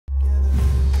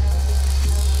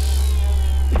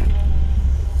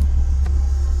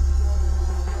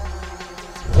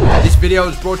video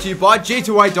is brought to you by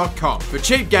G2A.com for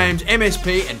cheap games,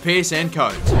 MSP and PSN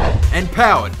codes. And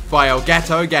powered by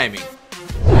Elgato Gaming.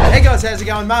 Hey guys, how's it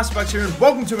going? MasterBucks here and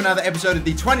welcome to another episode of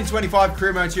the 2025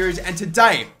 Career Mode Series, and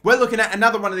today we're looking at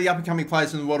another one of the up-and-coming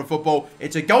players in the world of football.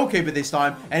 It's a goalkeeper this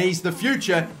time, and he's the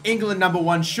future England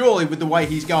 #1 surely with the way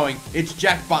he's going. It's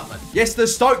Jack Butland. Yes, the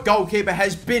Stoke goalkeeper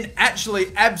has been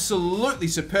actually absolutely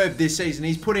superb this season.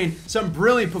 He's put in some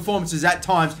brilliant performances at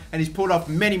times, and he's pulled off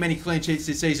many clean sheets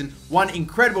this season. One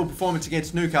incredible performance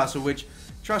against Newcastle, which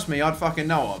trust me, I'd fucking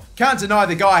know of. Can't deny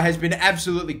the guy has been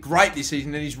absolutely great this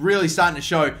season, and he's really starting to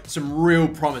show some real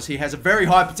promise. He has a very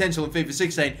high potential in FIFA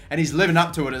 16, and he's living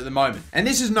up to it at the moment. And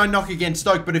this is no knock against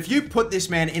Stoke, but if you put this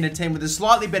man in a team with a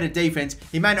slightly better defense,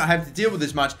 he may not have to deal with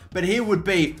as much, but he would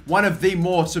be one of the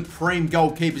more supreme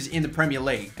goalkeepers in the Premier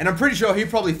League. And I'm pretty sure he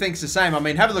probably thinks the same. I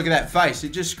mean, have a look at that face. It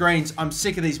just screams, I'm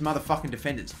sick of these motherfucking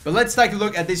defenders. But let's take a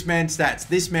look at this man's stats.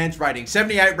 This man's rating,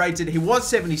 78 rated. He was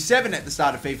 77 at the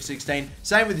start of FIFA 16.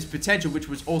 Same with his potential, which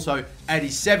was also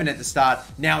 87 at the start.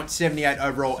 Now it's 78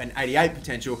 overall and 88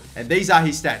 potential. And these are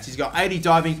his stats. He's got 80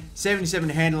 diving, 77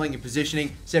 handling and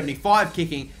positioning, 75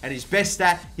 kicking, and his best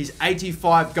stat, his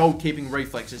 85 goal-keeping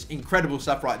reflexes. Incredible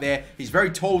stuff right there. He's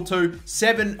very tall too.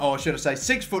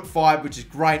 6'5", which is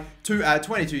great.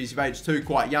 22 years of age too,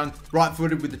 quite young.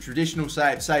 Right-footed with the traditional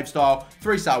save style.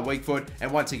 3-star weak foot.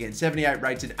 And once again, 78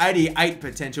 rated, 88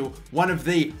 potential. One of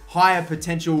the higher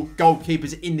potential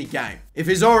goalkeepers in the game. If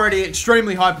his already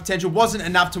extremely high potential wasn't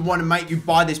enough to want to make you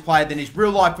buy this player, then his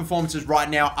real life performances right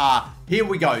now are, here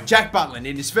we go, Jack Butland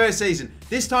in his first season.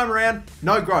 This time around,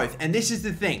 no growth. And this is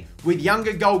the thing with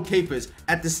younger goalkeepers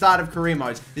at the start of career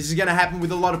modes. This is going to happen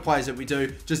with a lot of players that we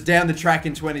do just down the track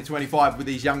in 2025 with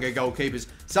these younger goalkeepers.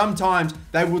 Sometimes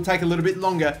they will take a little bit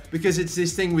longer because it's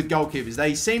this thing with goalkeepers.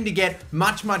 They seem to get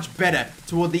much better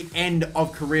toward the end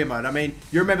of career mode. I mean,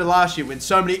 you remember last year when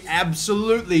so many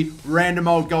absolutely random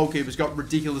old goalkeepers got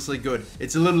ridiculously good.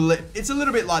 It's a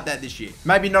little bit like that this year.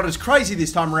 Maybe not as crazy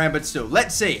this time around, but still.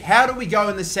 Let's see. How do we go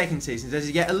in the second season? Does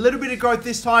he get a little bit of growth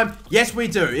this time? Yes, we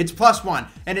do. It's +1.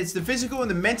 And it's the physical and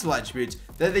the mental attributes.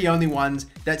 They're the only ones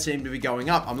that seem to be going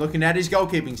up. I'm looking at his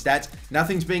goalkeeping stats.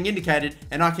 Nothing's being indicated,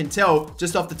 and I can tell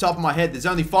just off the top of my head, there's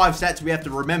only 5 stats we have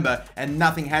to remember, and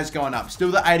nothing has gone up.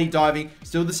 Still the 80 diving,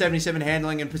 still the 77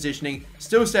 handling and positioning,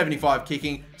 still 75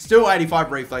 kicking, still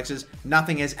 85 reflexes.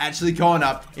 Nothing has actually gone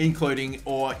up, including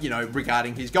or,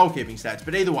 regarding his goalkeeping stats.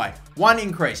 But either way, 1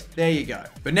 increase. There you go.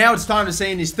 But now it's time to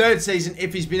see in his third season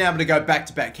if he's been able to go back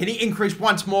to back. Can he increase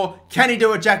once more? Can he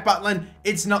do it, Jack Butland?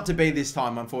 It's not to be this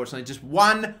time, unfortunately. Just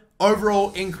 1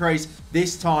 overall increase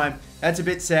this time. That's a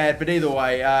bit sad, but either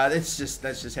way, that's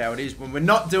just how it is. When we're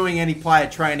not doing any player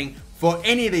training for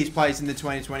any of these players in the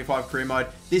 2025 career mode,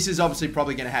 this is obviously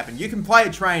probably going to happen. You can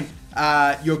player train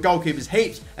your goalkeepers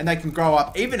heaps, and they can grow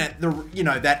up even at the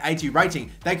that 80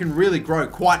 rating. They can really grow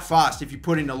quite fast if you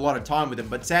put in a lot of time with them.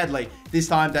 But sadly, this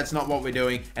time that's not what we're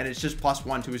doing, and it's just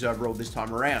 +1 to his overall this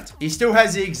time around. He still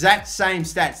has the exact same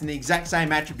stats and the exact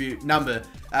same attribute number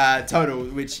total,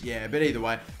 which but either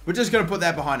way, we're just going to put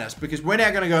that behind us because we're now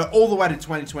going to go all the way to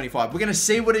 2025. We're going to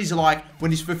see what he's like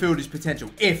when he's fulfilled his potential,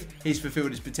 if he's fulfilled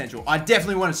his potential. I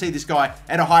definitely want to see this guy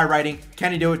at a high rating.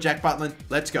 Can he do it, Jack Butland?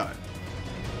 Let's go.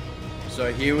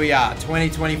 So here we are,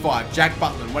 2025, Jack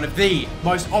Butland, one of the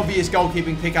most obvious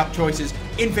goalkeeping pickup choices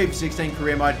in FIFA 16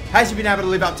 career mode. Has he been able to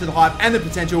live up to the hype and the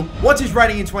potential? What's his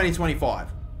rating in 2025?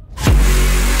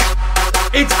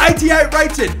 It's 88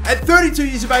 rated. At 32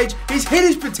 years of age, he's hit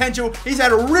his potential. He's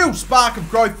had a real spark of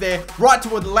growth there, right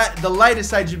toward the later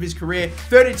stage of his career.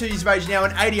 32 years of age now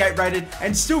and 88 rated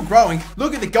and still growing.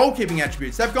 Look at the goalkeeping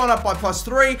attributes. They've gone up by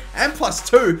 +3 and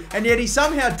 +2, and yet he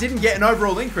somehow didn't get an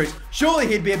overall increase. Surely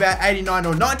he'd be about 89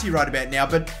 or 90 right about now,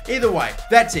 but either way,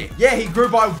 that's it. Yeah, he grew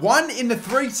by 1 in the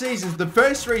 3 seasons, the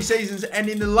first 3 seasons, and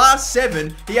in the last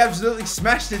 7, he absolutely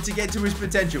smashed it to get to his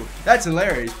potential. That's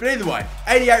hilarious. But either way,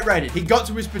 88 rated. He got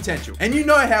to his potential. And you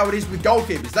know how it is with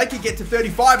goalkeepers. They could get to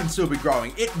 35 and still be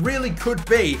growing. It really could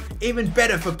be even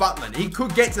better for Butland. He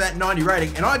could get to that 90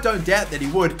 rating, and I don't doubt that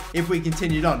he would if we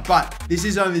continued on. But this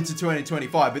is only to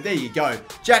 2025. But there you go.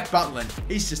 Jack Butland.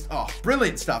 He's just,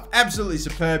 brilliant stuff. Absolutely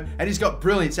superb. And he's got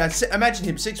brilliant stats. Imagine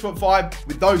him 6'5"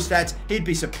 with those stats. He'd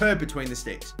be superb between the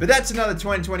sticks. But that's another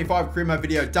 2025 career mode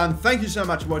video done. Thank you so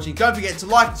much for watching. Don't forget to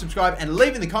like and subscribe and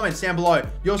leave in the comments down below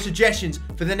your suggestions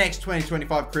for the next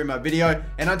 2025 career mode video.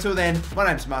 And until then, my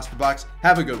name's MasterBucks.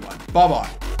 Have a good one.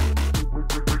 Bye-bye.